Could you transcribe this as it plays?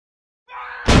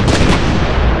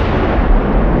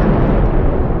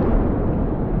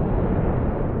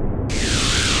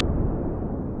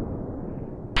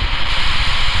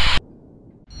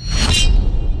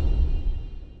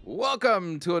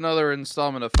Welcome to another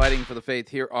installment of Fighting for the Faith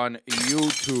here on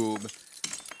YouTube.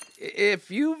 If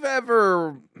you've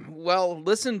ever,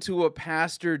 listened to a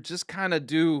pastor just kind of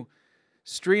do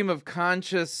stream of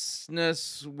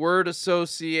consciousness, word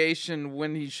association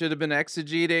when he should have been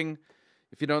exegeting,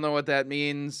 if you don't know what that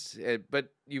means,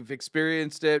 but you've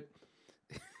experienced it,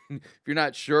 if you're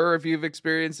not sure if you've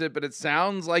experienced it, but it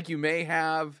sounds like you may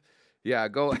have, yeah,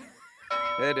 go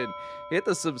ahead and hit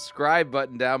the subscribe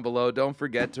button down below. Don't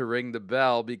forget to ring the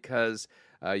bell because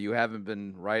you haven't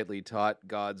been rightly taught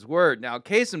God's word. Now,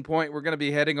 case in point, we're going to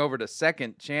be heading over to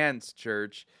Second Chance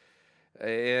Church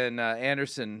in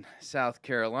Anderson, South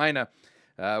Carolina,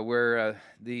 where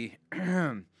the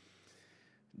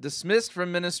dismissed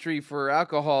from ministry for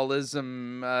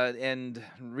alcoholism and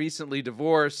recently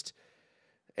divorced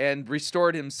and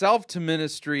restored himself to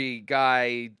ministry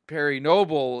guy, Perry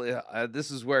Noble, this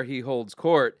is where he holds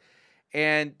court.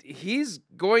 And he's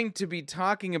going to be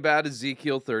talking about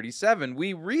Ezekiel 37.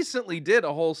 We recently did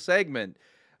a whole segment,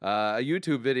 a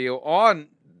YouTube video on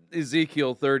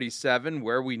Ezekiel 37,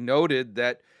 where we noted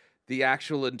that the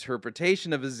actual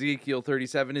interpretation of Ezekiel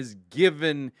 37 is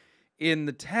given in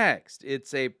the text.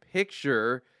 It's a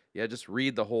picture, just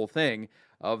read the whole thing,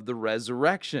 of the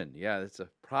resurrection. Yeah, it's a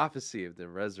prophecy of the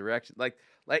resurrection. Like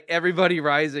everybody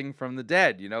rising from the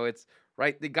dead, it's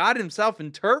right. The God himself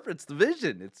interprets the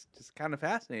vision. It's just kind of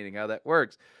fascinating how that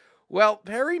works. Well,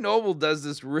 Perry Noble does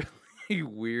this really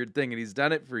weird thing, and he's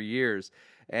done it for years.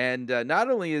 And not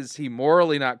only is he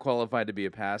morally not qualified to be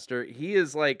a pastor, he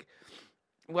is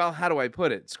how do I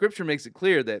put it? Scripture makes it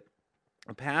clear that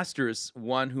a pastor is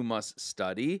one who must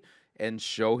study and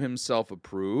show himself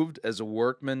approved as a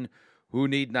workman who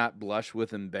need not blush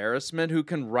with embarrassment, who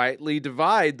can rightly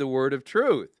divide the word of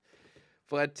truth.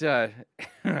 But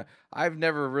I've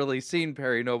never really seen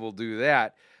Perry Noble do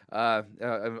that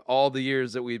all the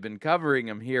years that we've been covering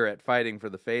him here at Fighting for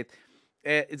the Faith.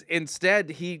 Instead,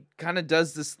 he kind of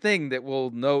does this thing that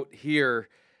we'll note here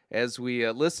as we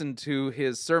listen to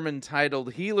his sermon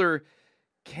titled, Healer,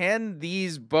 Can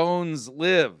These Bones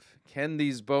Live? Can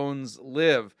These Bones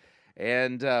Live?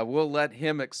 And we'll let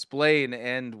him explain,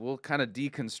 and we'll kind of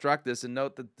deconstruct this and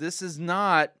note that this is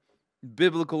not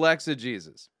biblical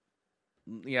exegesis.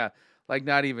 Yeah,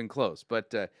 not even close.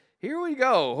 But here we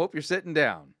go. Hope you're sitting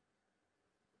down.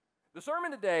 The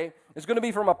sermon today is going to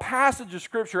be from a passage of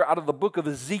Scripture out of the book of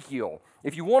Ezekiel.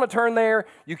 If you want to turn there,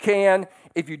 you can.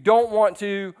 If you don't want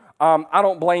to, I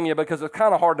don't blame you because it's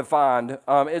kind of hard to find.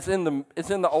 It's in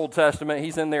the Old Testament.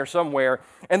 He's in there somewhere.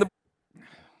 And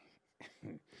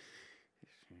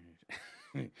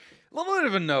a little bit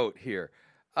of a note here.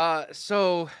 I've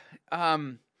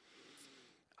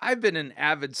been an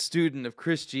avid student of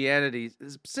Christianity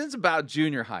since about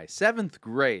junior high. 7th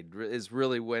grade is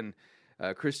really when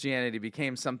Christianity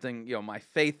became something, my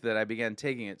faith, that I began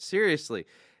taking it seriously.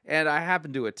 And I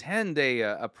happened to attend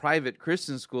a private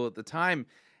Christian school at the time.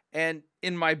 And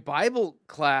in my Bible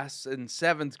class in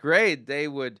 7th grade, they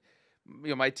would,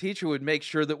 my teacher would make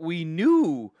sure that we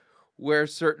knew where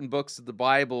certain books of the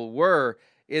Bible were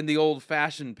in the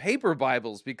old-fashioned paper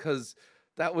Bibles, because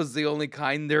that was the only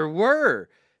kind there were.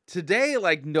 Today,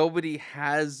 nobody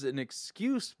has an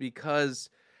excuse because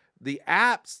the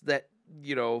apps that,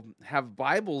 have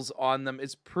Bibles on them,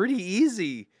 it's pretty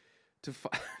easy to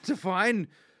find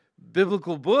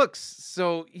biblical books.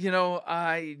 So,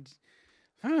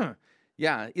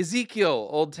 Ezekiel,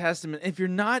 Old Testament. If you're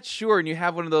not sure and you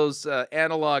have one of those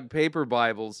analog paper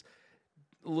Bibles,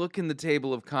 look in the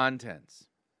table of contents.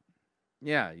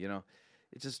 Yeah,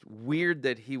 it's just weird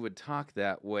that he would talk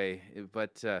that way,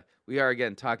 but we are,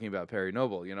 again, talking about Perry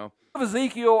Noble,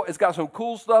 Ezekiel, it's got some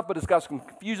cool stuff, but it's got some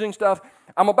confusing stuff.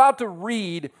 We're about to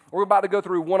go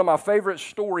through one of my favorite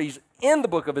stories in the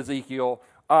book of Ezekiel,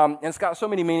 and it's got so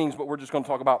many meanings, but we're just going to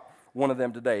talk about one of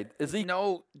them today. It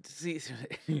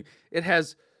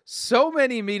has so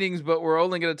many meanings, but we're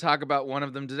only going to talk about one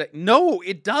of them today. No,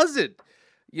 it doesn't.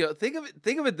 Think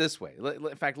of it this way.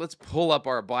 In fact, let's pull up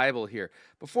our Bible here.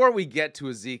 Before we get to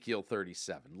Ezekiel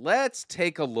 37, let's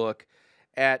take a look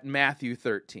at Matthew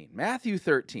 13. Matthew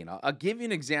 13, I'll give you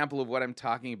an example of what I'm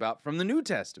talking about from the New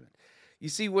Testament. You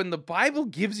see, when the Bible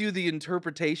gives you the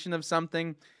interpretation of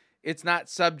something, it's not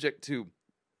subject to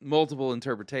multiple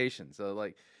interpretations.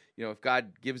 So, if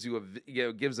God gives you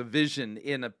gives a vision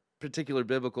in a particular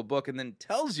biblical book and then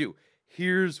tells you,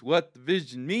 here's what the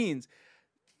vision means,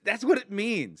 that's what it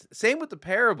means. Same with the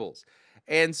parables.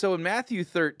 And so in Matthew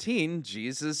 13,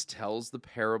 Jesus tells the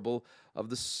parable of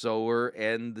the sower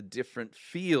and the different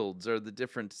fields or the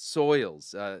different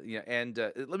soils. Let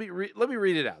me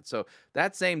read it out. So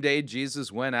that same day,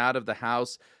 Jesus went out of the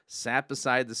house, sat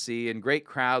beside the sea, and great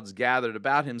crowds gathered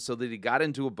about him, so that he got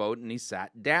into a boat and he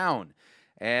sat down.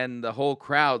 And the whole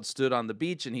crowd stood on the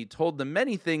beach, and he told them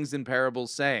many things in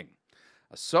parables, saying,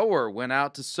 a sower went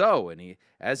out to sow, and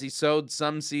as he sowed,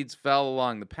 some seeds fell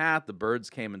along the path. The birds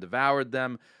came and devoured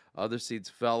them. Other seeds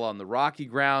fell on the rocky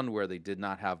ground where they did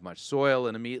not have much soil,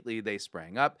 and immediately they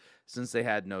sprang up, since they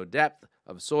had no depth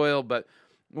of soil. But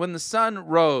when the sun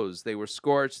rose, they were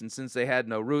scorched, and since they had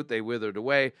no root, they withered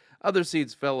away. Other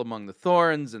seeds fell among the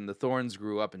thorns, and the thorns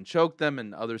grew up and choked them.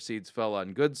 And other seeds fell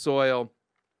on good soil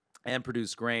and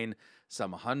produced grain,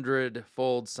 some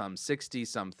 100-fold, some 60,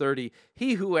 some 30.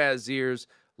 He who has ears,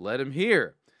 let him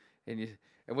hear. And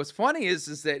what's funny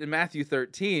is that in Matthew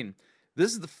 13,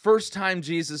 this is the first time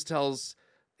Jesus tells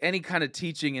any kind of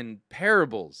teaching in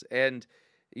parables. And,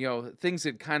 things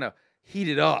had kind of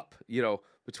heated up,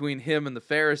 between him and the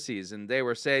Pharisees. And they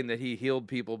were saying that he healed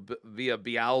people via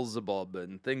Beelzebub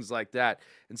and things like that,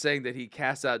 and saying that he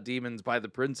casts out demons by the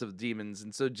prince of demons.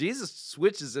 And so Jesus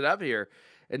switches it up here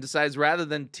and decides rather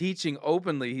than teaching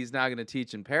openly, he's now going to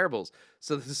teach in parables.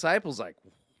 So the disciples like,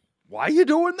 why are you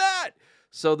doing that?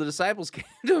 So the disciples came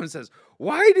to him and says,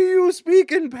 why do you speak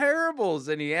in parables?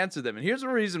 And he answered them. And here's the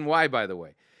reason why, by the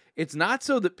way. It's not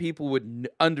so that people would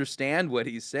understand what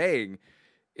he's saying.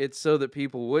 It's so that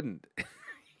people wouldn't.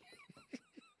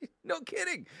 No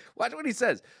kidding. Watch what he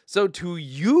says. So to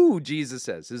you, Jesus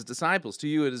says, his disciples, to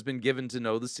you it has been given to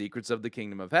know the secrets of the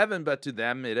kingdom of heaven, but to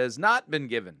them it has not been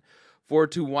given. For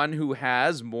to one who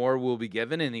has, more will be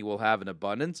given, and he will have an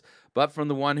abundance. But from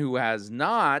the one who has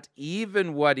not,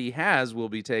 even what he has will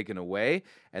be taken away.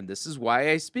 And this is why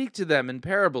I speak to them in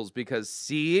parables, because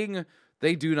seeing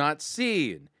they do not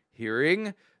see, and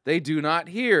hearing they do not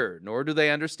hear, nor do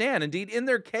they understand. Indeed, in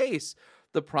their case,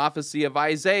 the prophecy of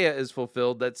Isaiah is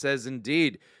fulfilled that says,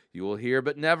 indeed, you will hear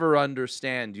but never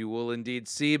understand. You will indeed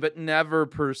see but never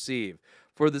perceive.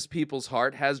 For this people's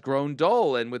heart has grown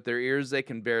dull, and with their ears they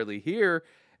can barely hear,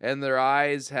 and their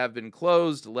eyes have been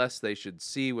closed, lest they should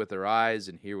see with their eyes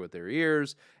and hear with their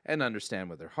ears and understand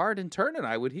with their heart and turn, and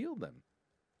I would heal them.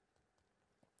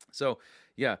 So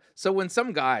when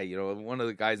some guy, one of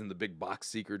the guys in the big box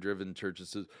seeker-driven churches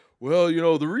says,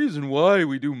 well, the reason why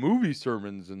we do movie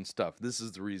sermons and stuff, this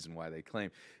is the reason why they claim,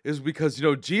 is because,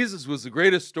 Jesus was the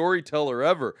greatest storyteller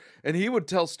ever, and he would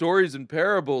tell stories and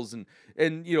parables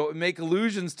and make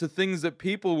allusions to things that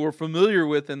people were familiar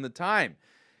with in the time.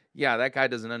 Yeah, that guy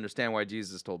doesn't understand why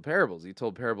Jesus told parables. He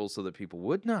told parables so that people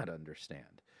would not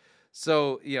understand.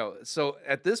 So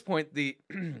at this point, the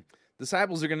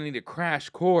disciples are going to need a crash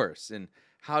course in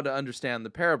how to understand the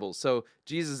parables. So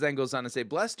Jesus then goes on to say,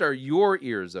 blessed are your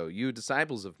ears, O you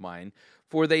disciples of mine,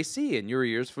 for they see, and your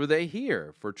ears, for they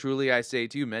hear. For truly I say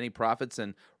to you, many prophets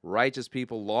and righteous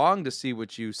people long to see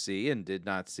what you see and did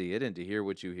not see it, and to hear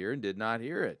what you hear and did not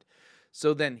hear it.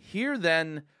 So then hear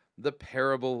then the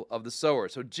parable of the sower.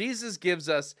 So Jesus gives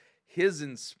us his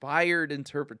inspired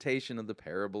interpretation of the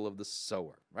parable of the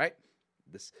sower, right?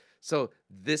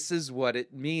 This is what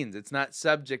it means. It's not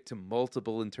subject to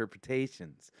multiple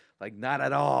interpretations, like not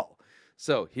at all.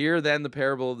 So hear then the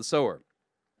parable of the sower.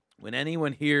 When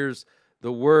anyone hears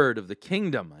the word of the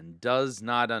kingdom and does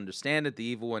not understand it, the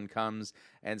evil one comes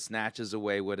and snatches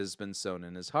away what has been sown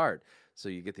in his heart. So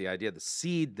you get the idea. The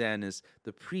seed then is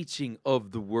the preaching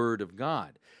of the word of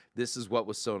God. This is what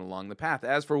was sown along the path.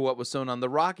 As for what was sown on the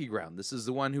rocky ground, this is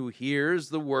the one who hears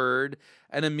the word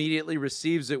and immediately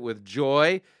receives it with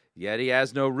joy, yet he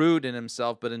has no root in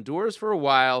himself, but endures for a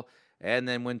while, and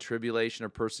then when tribulation or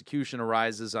persecution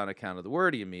arises on account of the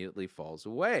word, he immediately falls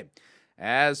away.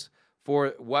 As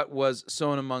for what was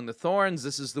sown among the thorns,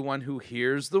 this is the one who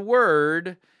hears the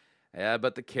word,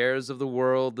 but the cares of the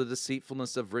world, the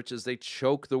deceitfulness of riches, they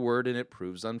choke the word, and it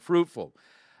proves unfruitful.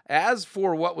 As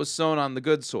for what was sown on the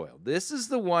good soil, this is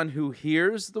the one who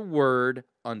hears the word,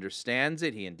 understands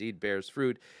it, he indeed bears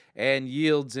fruit, and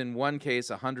yields in one case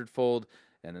 100-fold,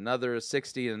 and another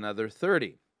 60, and another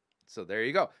 30. So there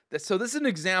you go. So this is an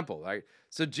example, right?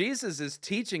 So Jesus is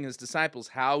teaching his disciples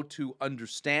how to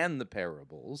understand the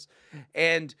parables.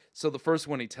 And so the first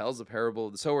one he tells, the parable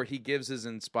of the sower, he gives his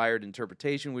inspired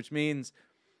interpretation, which means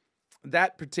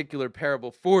that particular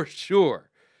parable for sure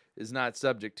is not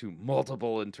subject to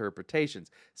multiple interpretations.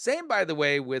 Same, by the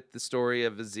way, with the story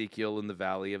of Ezekiel in the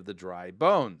valley of the dry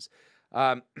bones.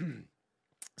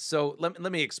 So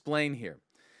let me explain here.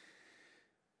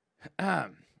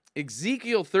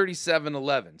 Ezekiel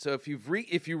 37:11. So if you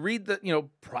read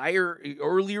the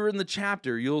earlier in the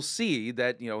chapter, you'll see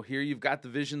that here you've got the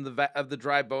vision of the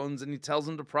dry bones, and he tells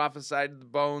them to prophesy to the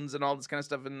bones and all this kind of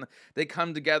stuff, and they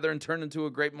come together and turn into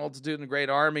a great multitude and a great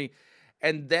army.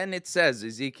 And then it says,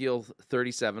 Ezekiel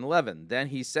 37:11, then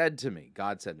he said to me,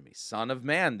 God said to me, Son of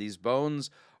man, these bones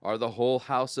are the whole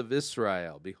house of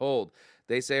Israel. Behold,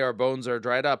 they say our bones are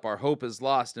dried up, our hope is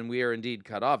lost, and we are indeed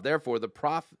cut off. Therefore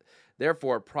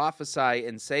prophesy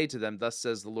and say to them, thus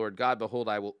says the Lord God, behold,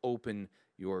 I will open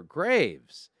your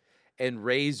graves and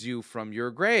raise you from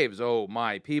your graves, O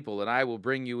my people, and I will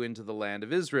bring you into the land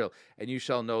of Israel. And you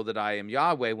shall know that I am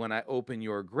Yahweh when I open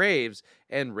your graves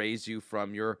and raise you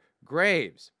from your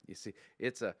graves. You see,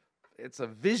 it's a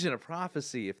vision, a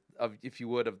prophecy, if you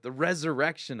would, of the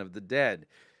resurrection of the dead.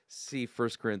 See 1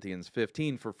 Corinthians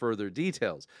 15 for further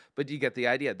details. But you get the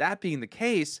idea. That being the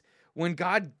case, when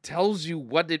God tells you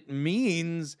what it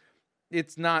means,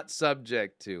 it's not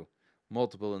subject to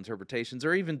multiple interpretations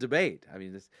or even debate. I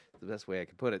mean, that's the best way I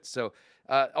can put it. So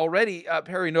already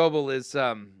Perry Noble is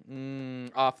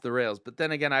off the rails. But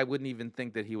then again, I wouldn't even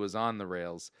think that he was on the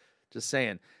rails. Just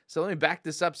saying. So let me back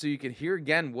this up so you can hear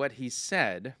again what he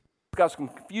said. Got some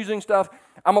confusing stuff.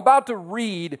 I'm about to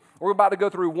read, we're about to go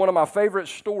through one of my favorite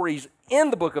stories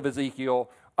in the book of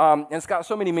Ezekiel. And it's got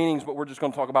so many meanings, but we're just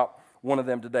going to talk about one of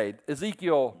them today.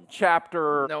 Ezekiel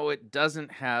chapter... No, it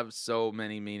doesn't have so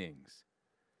many meanings.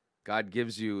 God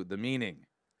gives you the meaning.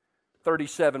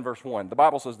 37 verse 1. The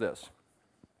Bible says this.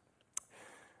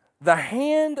 The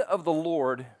hand of the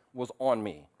Lord was on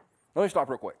me. Let me stop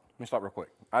real quick.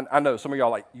 I know some of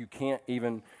y'all you can't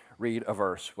even read a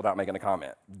verse without making a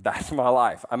comment. That's my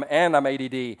life. I'm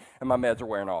ADD and my meds are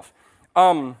wearing off.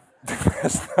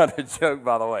 That's not a joke,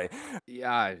 by the way.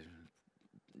 Yeah,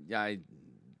 I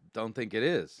don't think it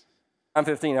is. I'm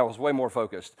 15. I was way more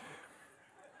focused.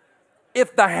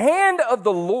 If the hand of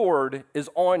the Lord is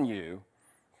on you,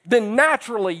 then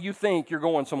naturally you think you're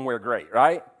going somewhere great,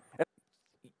 right?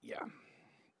 Yeah.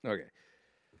 Okay.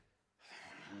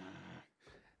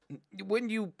 When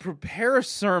you prepare a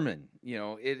sermon,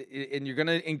 and you're going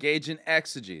to engage in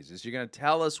exegesis, you're going to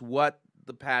tell us what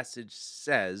the passage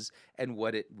says and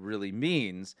what it really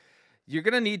means, you're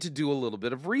going to need to do a little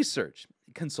bit of research.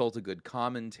 Consult a good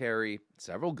commentary,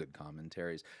 several good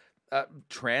commentaries.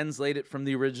 Translate it from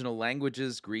the original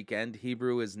languages. Greek and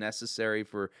Hebrew is necessary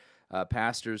for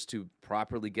pastors to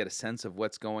properly get a sense of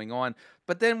what's going on.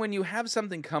 But then when you have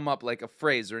something come up like a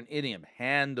phrase or an idiom,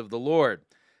 hand of the Lord,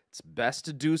 it's best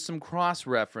to do some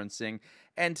cross-referencing.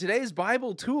 And today's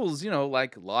Bible tools,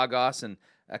 like Logos and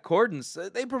Accordance,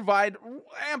 they provide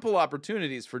ample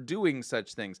opportunities for doing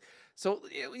such things. So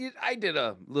I did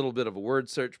a little bit of a word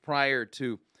search prior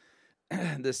to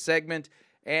this segment,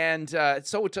 and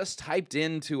so just typed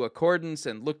into Accordance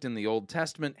and looked in the Old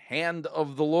Testament, hand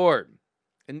of the Lord.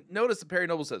 And notice that Perry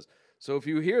Noble says, so if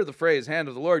you hear the phrase hand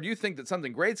of the Lord, you think that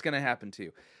something great's going to happen to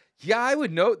you. Yeah, I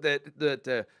would note that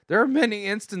there are many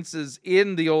instances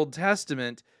in the Old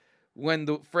Testament when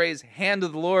the phrase hand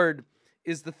of the Lord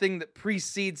is the thing that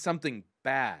precedes something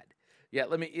bad. Yeah,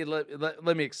 let me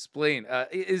explain.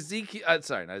 Exodus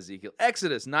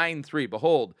 9:3.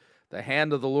 Behold, the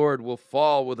hand of the Lord will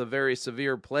fall with a very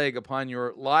severe plague upon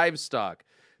your livestock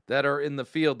that are in the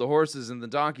field, the horses and the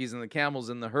donkeys and the camels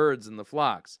and the herds and the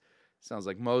flocks. Sounds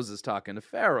like Moses talking to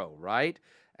Pharaoh, right?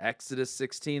 Exodus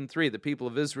 16:3, the people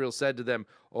of Israel said to them,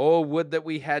 "Oh, would that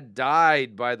we had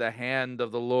died by the hand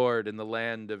of the Lord in the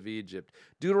land of Egypt."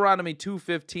 Deuteronomy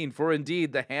 2:15, for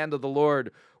indeed the hand of the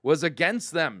Lord was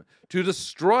against them to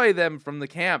destroy them from the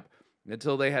camp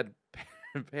until they had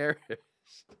perished.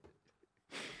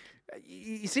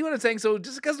 You see what I'm saying? So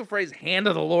just because the phrase hand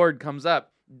of the Lord comes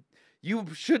up,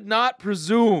 you should not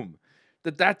presume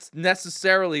that that's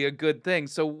necessarily a good thing.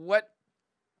 So what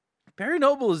Perry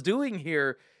Noble is doing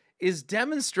here is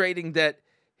demonstrating that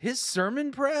his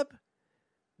sermon prep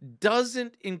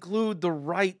doesn't include the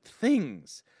right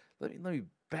things. Let me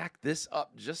back this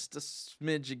up just a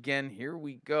smidge again. Here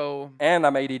we go. And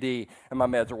I'm ADD and my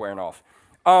meds are wearing off.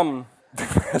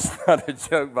 That's not a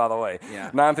joke, by the way. Yeah.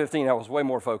 9:15, I was way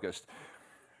more focused.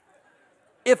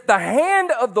 If the hand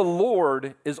of the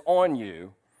Lord is on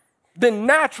you, then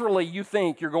naturally you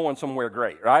think you're going somewhere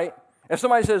great, right? If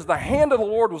somebody says, the hand of the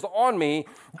Lord was on me.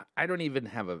 I don't even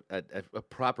have a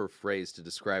proper phrase to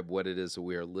describe what it is that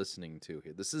we are listening to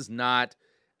here. This is not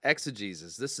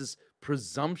exegesis. This is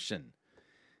presumption.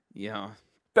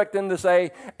 Expect them to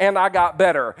say, and I got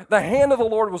better. The hand of the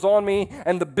Lord was on me,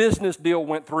 and the business deal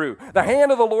went through. The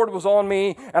hand of the Lord was on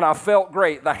me, and I felt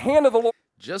great. The hand of the Lord.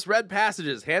 Just read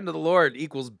passages. Hand of the Lord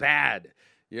equals bad.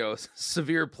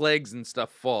 Severe plagues and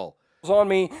stuff fall. on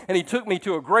me, and he took me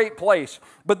to a great place.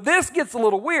 But this gets a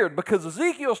little weird because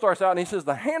Ezekiel starts out and he says,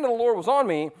 the hand of the Lord was on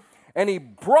me, and he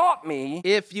brought me.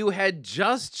 If you had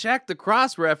just checked the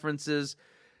cross references,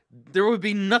 there would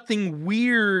be nothing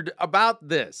weird about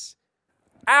this.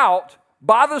 Out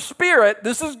by the Spirit.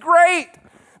 This is great.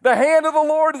 The hand of the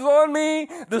Lord is on me.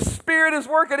 The Spirit is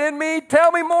working in me.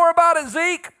 Tell me more about it,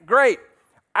 Zeke. Great.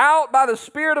 Out by the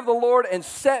Spirit of the Lord and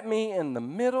set me in the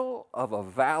middle of a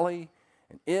valley,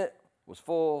 and it was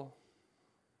full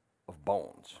of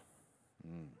bones.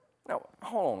 Now,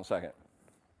 hold on a second.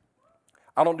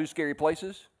 I don't do scary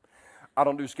places. I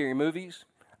don't do scary movies.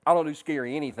 I don't do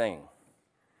scary anything.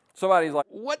 Somebody's like,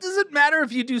 what does it matter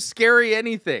if you do scary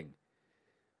anything?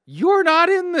 You're not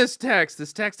in this text.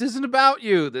 This text isn't about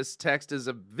you. This text is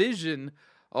a vision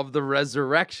of the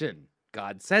resurrection.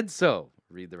 God said so.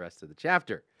 Read the rest of the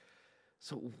chapter.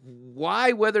 So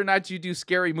why, whether or not you do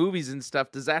scary movies and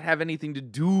stuff, does that have anything to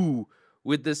do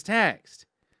with this text?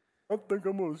 I think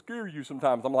I'm going to scare you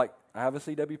sometimes. I'm like, I have a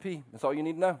CWP. That's all you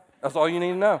need to know. That's all you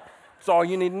need to know. That's all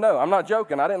you need to know. I'm not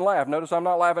joking. I didn't laugh. Notice I'm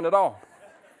not laughing at all.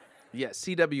 Yeah,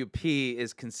 CWP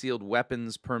is concealed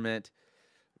weapons permit.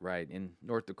 Right, in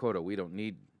North Dakota, we don't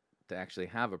need to actually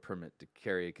have a permit to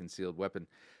carry a concealed weapon.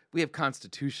 We have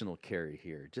constitutional carry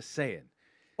here, just saying.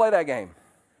 Play that game.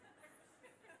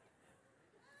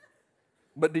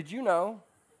 But did you know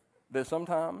that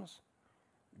sometimes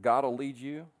God will lead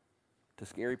you to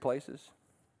scary places?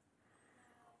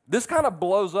 This kind of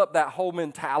blows up that whole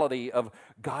mentality of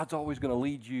God's always going to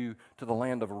lead you to the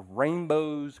land of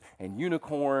rainbows and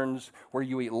unicorns where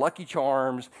you eat Lucky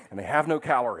Charms and they have no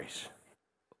calories.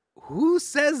 Who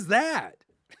says that?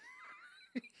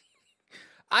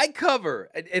 I cover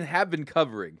and have been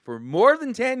covering for more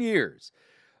than 10 years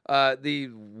the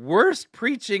worst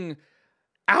preaching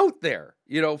out there,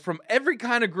 from every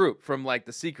kind of group, from like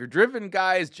the seeker-driven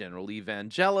guys, general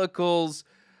evangelicals,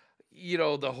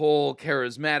 the whole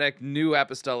charismatic New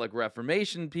Apostolic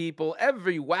Reformation people,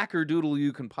 every wackerdoodle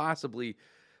you can possibly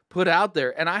put out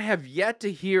there. And I have yet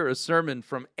to hear a sermon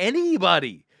from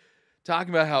anybody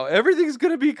talking about how everything's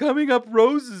going to be coming up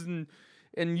roses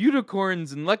and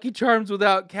unicorns and Lucky Charms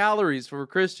without calories for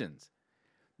Christians.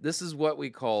 This is what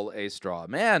we call a straw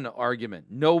man argument.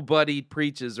 Nobody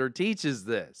preaches or teaches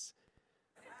this.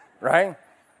 Right?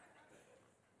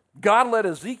 God led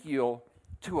Ezekiel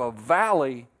to a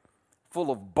valley full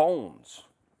of bones.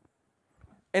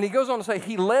 And he goes on to say,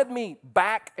 he led me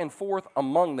back and forth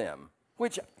among them,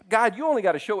 which, God, you only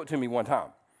got to show it to me one time.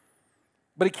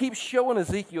 But he keeps showing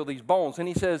Ezekiel these bones, and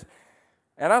he says,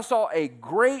 and I saw a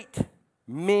great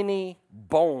many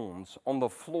bones on the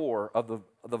floor of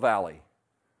the valley.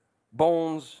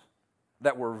 Bones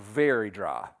that were very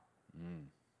dry.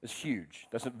 It's huge.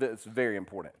 That's very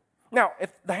important. Now,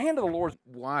 if the hand of the Lord...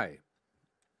 Why?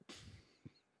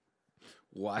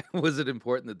 Why was it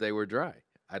important that they were dry?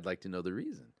 I'd like to know the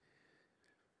reason.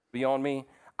 Beyond me,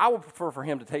 I would prefer for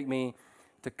him to take me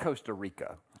to Costa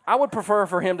Rica. I would prefer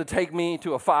for him to take me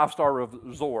to a 5-star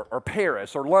resort, or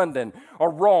Paris, or London,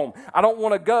 or Rome. I don't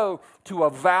want to go to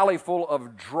a valley full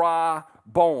of dry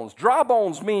bones. Dry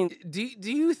bones mean... Do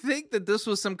you think that this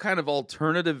was some kind of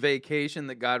alternative vacation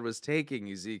that God was taking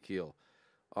Ezekiel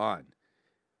on?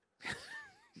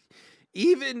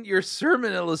 Even your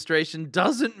sermon illustration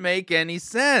doesn't make any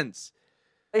sense.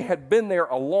 They had been there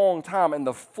a long time, and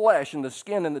the flesh and the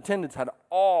skin and the tendons had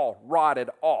all rotted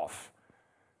off.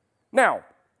 Now,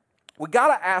 we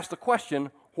got to ask the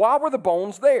question, why were the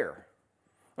bones there?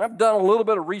 I've done a little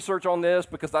bit of research on this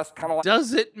because that's kind of like...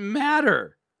 Does it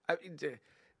matter? I mean,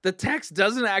 the text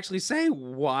doesn't actually say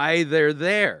why they're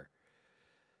there.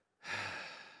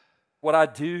 What I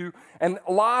do, and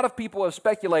a lot of people have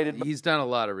speculated. He's done a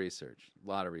lot of research,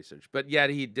 but yet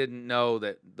he didn't know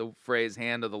that the phrase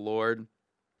hand of the Lord,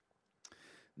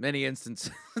 many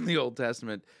instances in the Old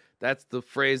Testament, that's the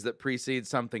phrase that precedes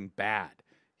something bad.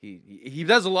 He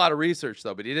does a lot of research,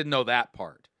 though, but he didn't know that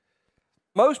part.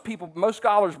 Most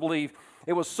scholars believe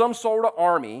it was some sort of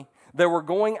army that were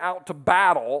going out to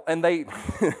battle, and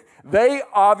they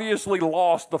obviously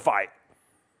lost the fight.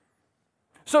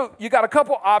 So you got a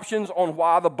couple options on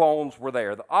why the bones were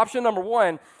there. The option number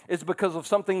one is because of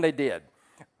something they did.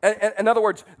 In other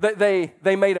words, they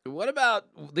made... What about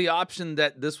the option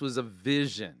that this was a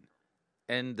vision,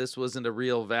 and this wasn't a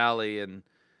real valley, and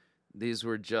these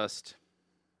were just...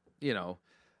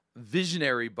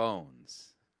 visionary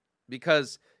bones,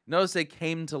 because notice they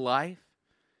came to life.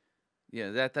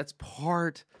 That's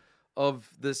part of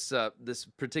this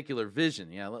particular vision.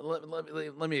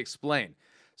 Let me explain.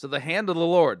 So the hand of the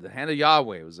Lord, the hand of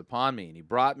Yahweh was upon me, and he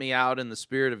brought me out in the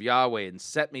spirit of Yahweh and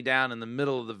set me down in the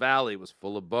middle of the valley. It was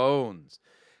full of bones.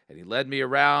 And he led me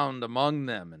around among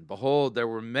them, and behold, there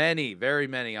were many, very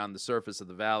many on the surface of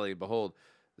the valley, and behold,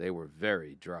 they were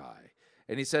very dry.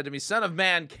 And he said to me, Son of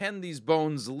man, can these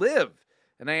bones live?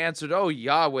 And I answered, Oh,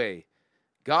 Yahweh,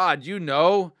 God, you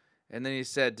know. And then he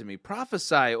said to me,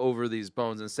 Prophesy over these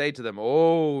bones, and say to them,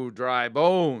 O dry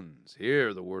bones,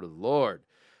 hear the word of the Lord.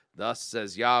 Thus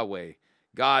says Yahweh,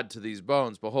 God to these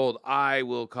bones, Behold, I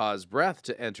will cause breath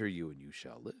to enter you, and you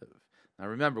shall live. Now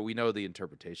remember, we know the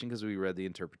interpretation because we read the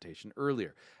interpretation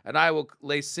earlier. And I will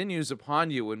lay sinews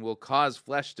upon you, and will cause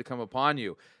flesh to come upon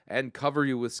you, and cover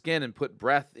you with skin, and put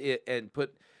breath in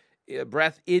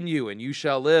you, and you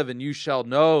shall live, and you shall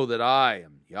know that I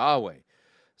am Yahweh.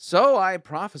 So I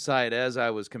prophesied as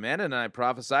I was commanded, and I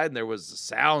prophesied, and there was a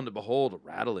sound, and behold, a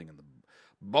rattling, and the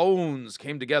bones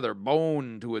came together,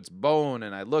 bone to its bone.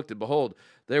 And I looked, and behold,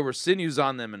 there were sinews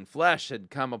on them, and flesh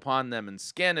had come upon them, and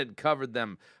skin had covered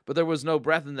them, but there was no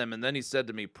breath in them. And then he said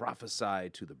to me, Prophesy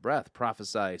to the breath,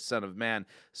 prophesy, Son of man,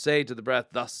 say to the breath,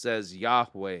 Thus says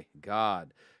Yahweh,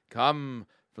 God, Come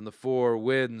from the four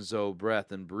winds, O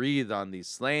breath, and breathe on these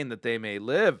slain, that they may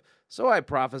live. So I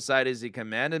prophesied as he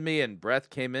commanded me, and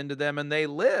breath came into them, and they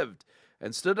lived,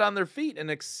 and stood on their feet, an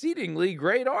exceedingly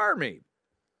great army.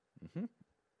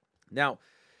 Now,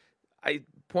 I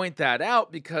point that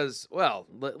out because, well,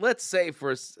 let's say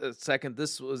for a second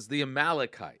this was the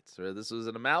Amalekites, or this was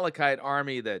an Amalekite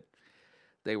army that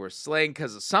they were slain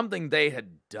because of something they had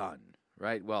done,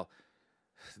 right? Well,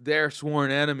 they're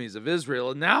sworn enemies of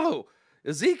Israel, and now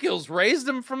Ezekiel's raised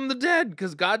them from the dead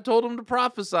because God told him to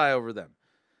prophesy over them.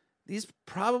 These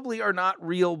probably are not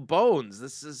real bones.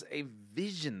 This is a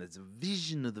vision. It's a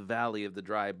vision of the valley of the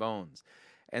dry bones.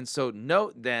 And so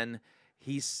note then,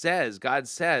 God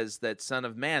says that, Son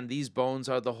of man, these bones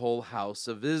are the whole house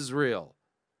of Israel.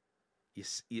 You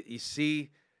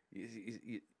see,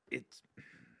 this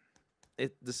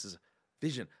is a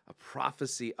vision, a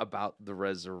prophecy about the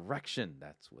resurrection.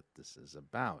 That's what this is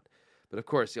about. But of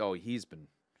course, he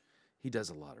does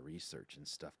a lot of research and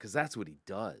stuff because that's what he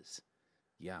does.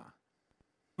 Yeah.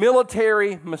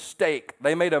 Military mistake.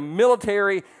 They made a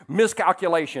military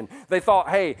miscalculation. They thought,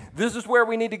 hey, this is where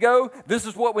we need to go. This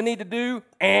is what we need to do.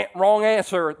 Wrong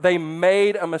answer. They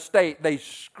made a mistake. They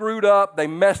screwed up. They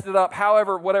messed it up.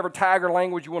 However, whatever tag or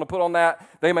language you want to put on that,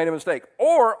 they made a mistake.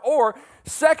 Or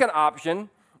second option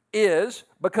is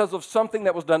because of something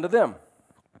that was done to them.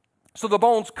 So the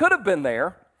bones could have been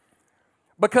there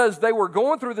because they were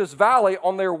going through this valley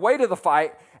on their way to the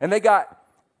fight, and they got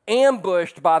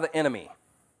ambushed by the enemy.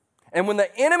 And when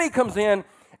the enemy comes in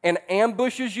and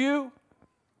ambushes you,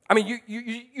 I mean,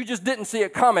 you just didn't see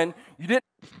it coming. You didn't.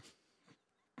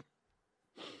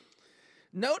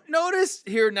 Notice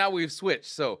here now we've switched.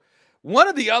 So one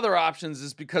of the other options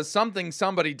is because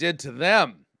somebody did to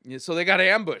them. So they got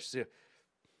ambushed.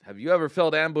 Have you ever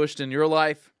felt ambushed in your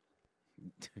life?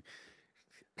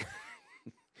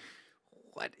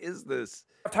 What is this?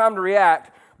 Time to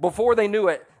react. Before they knew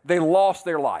it, they lost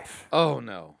their life. Oh,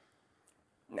 no.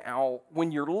 Now,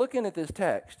 when you're looking at this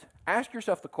text, ask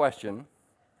yourself the question,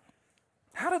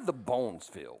 how did the bones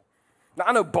feel? Now,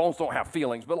 I know bones don't have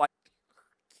feelings, but like...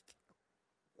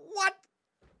 What?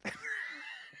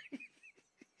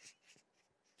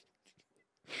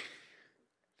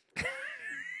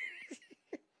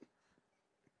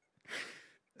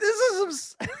 This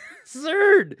is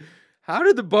absurd. How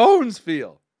did the bones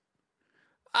feel?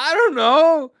 I don't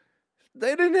know.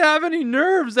 They didn't have any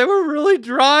nerves. They were really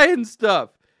dry and stuff.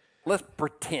 Let's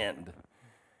pretend.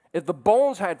 If the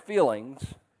bones had feelings,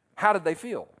 how did they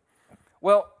feel?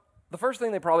 Well, the first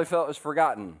thing they probably felt is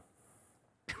forgotten.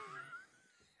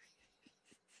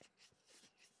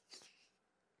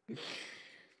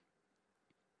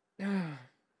 I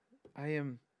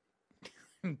am...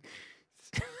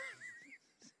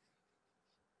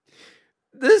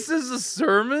 This is a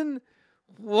sermon?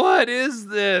 What is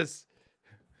this?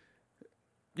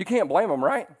 You can't blame them,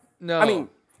 right? No. I mean,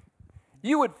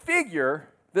 you would figure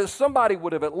that somebody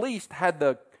would have at least had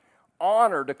the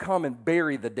honor to come and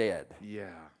bury the dead.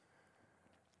 Yeah.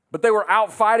 But they were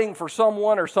out fighting for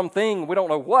someone or something, we don't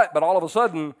know what, but all of a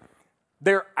sudden,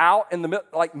 they're out in the middle.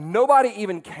 Like, nobody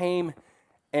even came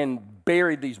and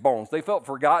buried these bones. They felt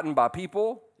forgotten by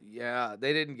people. Yeah,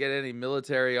 they didn't get any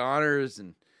military honors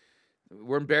and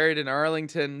weren't buried in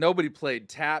Arlington. Nobody played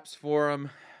taps for them.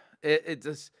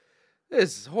 It's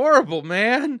horrible,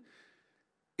 man.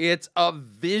 It's a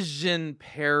vision,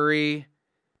 Perry.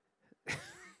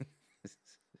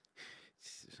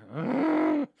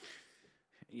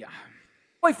 Yeah.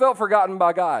 They felt forgotten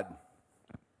by God.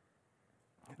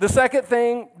 The second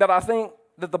thing that I think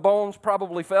that the bones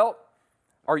probably felt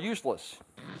are useless.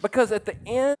 Because at the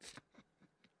end,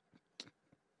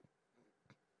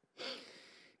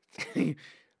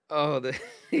 Oh,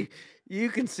 you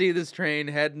can see this train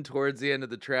heading towards the end of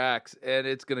the tracks, and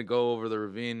it's gonna go over the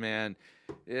ravine, man.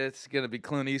 It's gonna be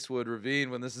Clint Eastwood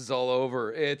ravine when this is all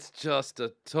over. It's just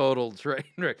a total train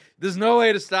wreck. There's no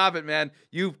way to stop it, man.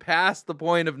 You've passed the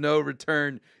point of no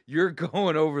return. You're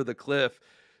going over the cliff,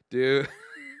 dude.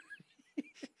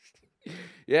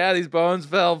 Yeah, these bones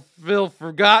feel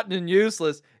forgotten and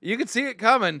useless. You can see it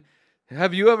coming.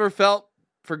 Have you ever felt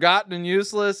forgotten and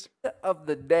useless? Of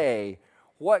the day,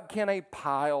 what can a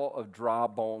pile of dry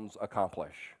bones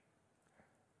accomplish?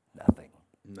 Nothing.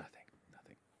 Nothing.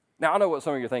 Now, I know what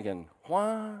some of you are thinking.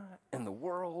 Why in the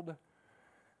world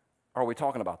are we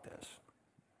talking about this?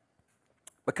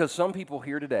 Because some people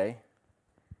here today,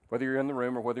 whether you're in the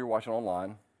room or whether you're watching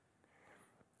online,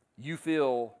 you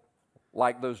feel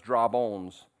like those dry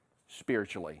bones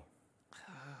spiritually.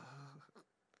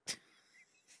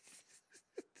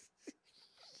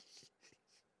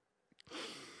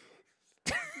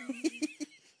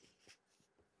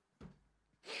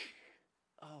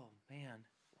 Oh, man.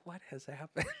 What has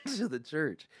happened to the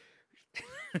church?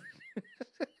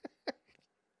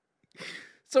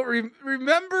 So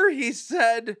remember he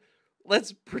said,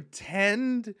 let's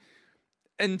pretend.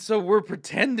 And so we're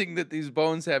pretending that these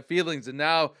bones have feelings. And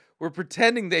now we're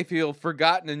pretending they feel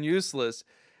forgotten and useless.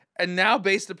 And now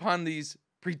based upon these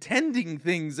pretending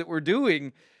things that we're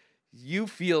doing, you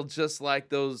feel just like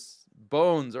those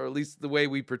bones, or at least the way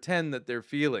we pretend that they're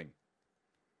feeling.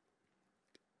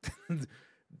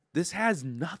 This has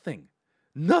nothing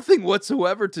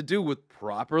whatsoever to do with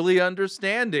properly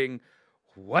understanding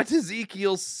what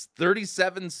Ezekiel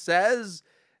 37 says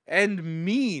and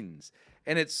means.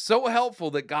 And it's so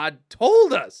helpful that God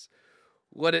told us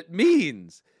what it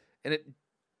means. And it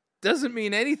doesn't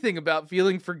mean anything about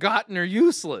feeling forgotten or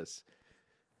useless.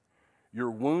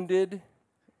 You're wounded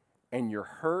and you're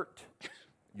hurt.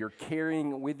 You're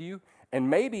carrying it with you. And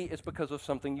maybe it's because of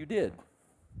something you did.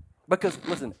 Because,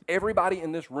 listen, everybody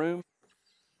in this room.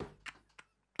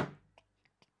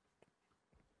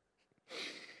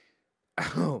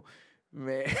 Oh,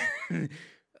 man.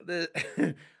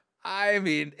 I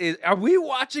mean, are we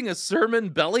watching a sermon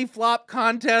belly flop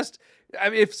contest? I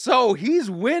mean, if so,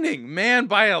 he's winning, man,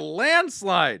 by a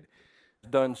landslide.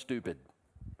 Done stupid.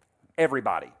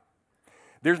 Everybody.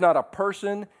 There's not a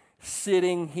person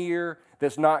sitting here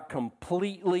that's not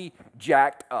completely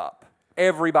jacked up.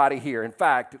 Everybody here. In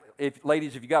fact,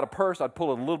 ladies, if you got a purse, I'd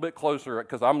pull it a little bit closer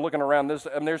because I'm looking around this,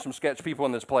 and there's some sketch people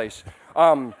in this place.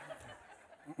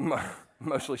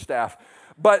 Mostly staff.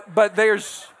 But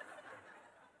there's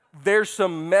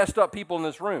some messed up people in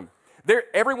this room.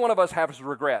 Every one of us has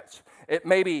regrets. It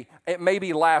may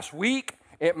be last week.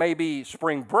 It may be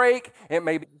spring break. It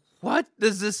may be. What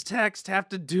does this text have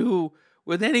to do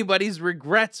with anybody's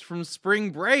regrets from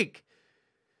spring break?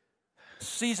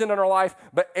 Season in our life,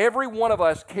 but every one of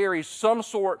us carries some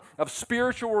sort of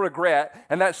spiritual regret,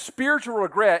 and that spiritual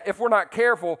regret, if we're not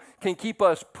careful, can keep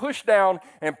us pushed down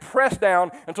and pressed down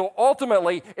until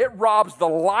ultimately it robs the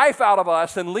life out of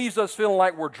us and leaves us feeling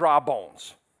like we're dry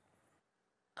bones.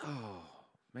 Oh,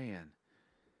 man.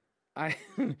 I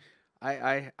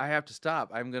have to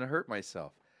stop. I'm going to hurt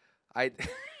myself.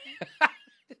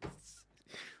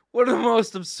 One of the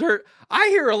most absurd. I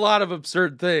hear a lot of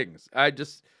absurd things. I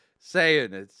just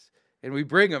saying and we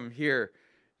bring them here,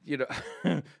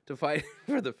 to fight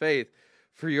for the faith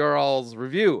for your all's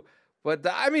review. But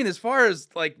I mean, as far as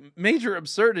like major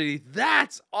absurdity,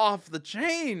 that's off the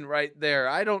chain right there.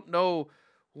 I don't know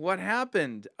what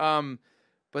happened.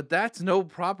 But that's no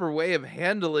proper way of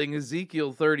handling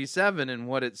Ezekiel 37 and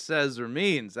what it says or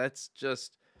means. That's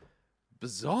just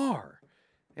bizarre.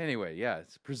 Anyway, yeah,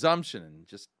 it's presumption and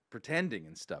just pretending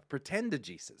and stuff. Pretend to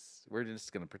Jesus. We're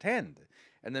just going to pretend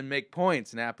and then make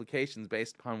points and applications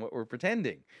based upon what we're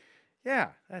pretending. Yeah,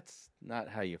 that's not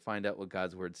how you find out what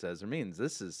God's word says or means.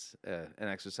 This is an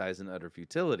exercise in utter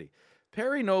futility.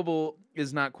 Perry Noble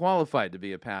is not qualified to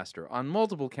be a pastor on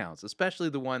multiple counts, especially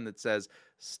the one that says,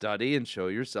 study and show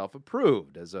yourself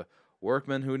approved as a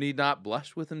workman who need not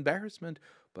blush with embarrassment,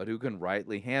 but who can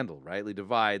rightly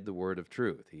divide the word of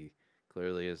truth. He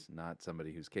clearly is not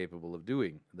somebody who's capable of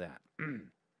doing that.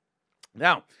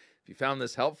 Now, if you found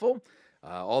this helpful,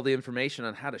 all the information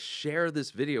on how to share this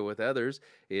video with others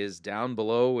is down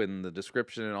below in the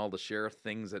description and all the share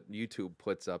things that YouTube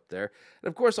puts up there. And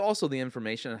of course, also the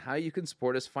information on how you can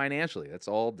support us financially. That's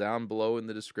all down below in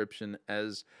the description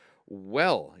as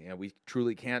well. We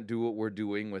truly can't do what we're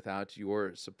doing without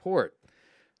your support.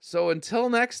 So until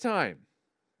next time,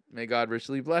 may God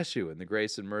richly bless you in the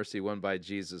grace and mercy won by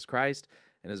Jesus Christ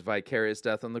and his vicarious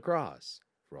death on the cross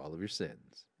for all of your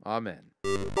sins. Amen.